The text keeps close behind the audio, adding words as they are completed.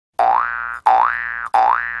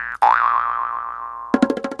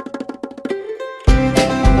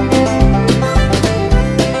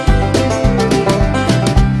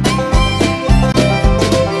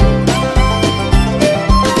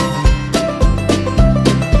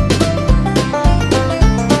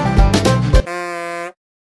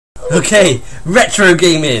Okay, retro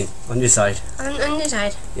gaming on your side. On your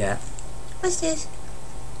side. Yeah. What's this?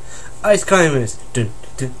 Ice climbers. Dun,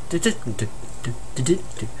 dun, dun, dun, dun, dun, dun, dun,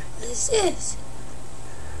 dun. What is this?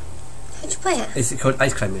 How'd you play it? It's called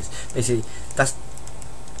ice climbers. Basically, that's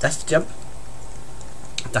the jump.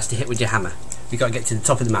 That's the hit with your hammer. You got to get to the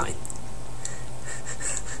top of the mountain.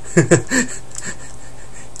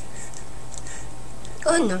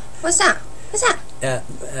 Oh no! What's that? What's that?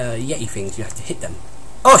 Yeti things. You have to hit them.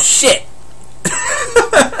 Oh shit! You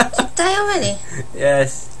die already?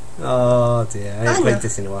 Yes. Oh dear. I haven't Oh, played no.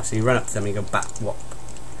 this in a while. So you run up to them and you go back, whop,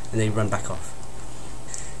 and then you run back off.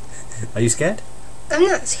 Are you scared? I'm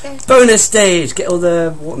not scared. Bonus stage. Get all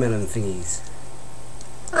the watermelon thingies.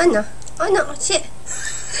 Oh no! Oh no! Shit!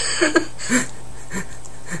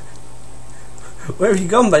 Where have you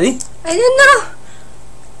gone, buddy? I don't know.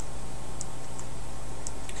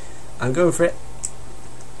 I'm going for it.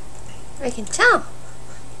 I can tell.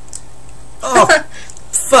 Oh,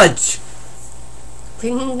 fudge! We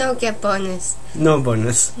don't get bonus. No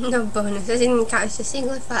bonus. No bonus. I didn't catch a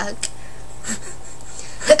single fog.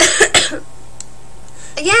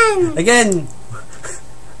 Again! Again!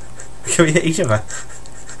 Can we hit each other?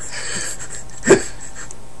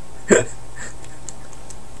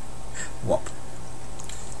 Whop.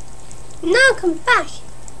 No, come back.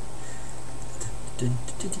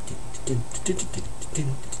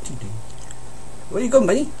 Where you going,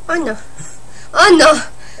 buddy? Oh no. Oh no.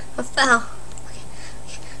 I fell.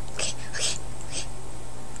 Okay.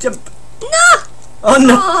 Jump. No! Oh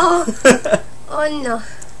no. Oh, oh no.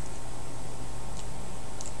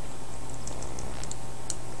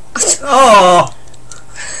 Oh!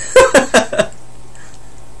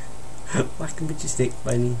 Whack him with your stick,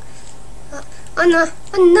 buddy. Oh no.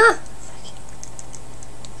 Oh no.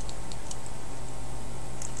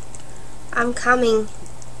 I'm coming.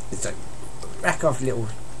 It's like, rack off, little.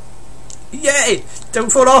 Yay! Don't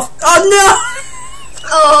fall off. Oh no!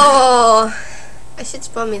 Oh. I should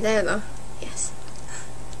spawn me there though. Yes.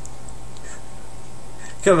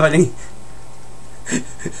 Come on, buddy.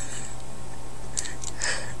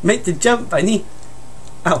 Make the jump, bunny.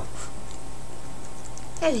 Ow.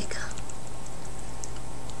 There we go.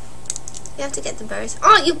 You have to get the birds.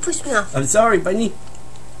 Oh, you pushed me off. I'm sorry, bunny.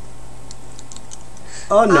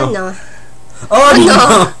 Oh no. Oh no. Oh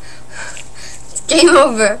no! It's game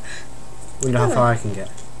over. Wonder how far I can get.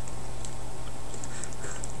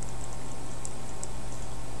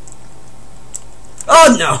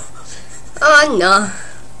 Oh no! Oh no.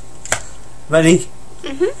 Bunny,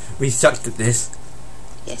 Mhm. we sucked at this.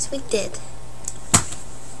 Yes, we did.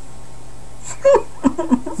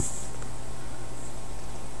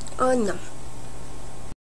 Oh no.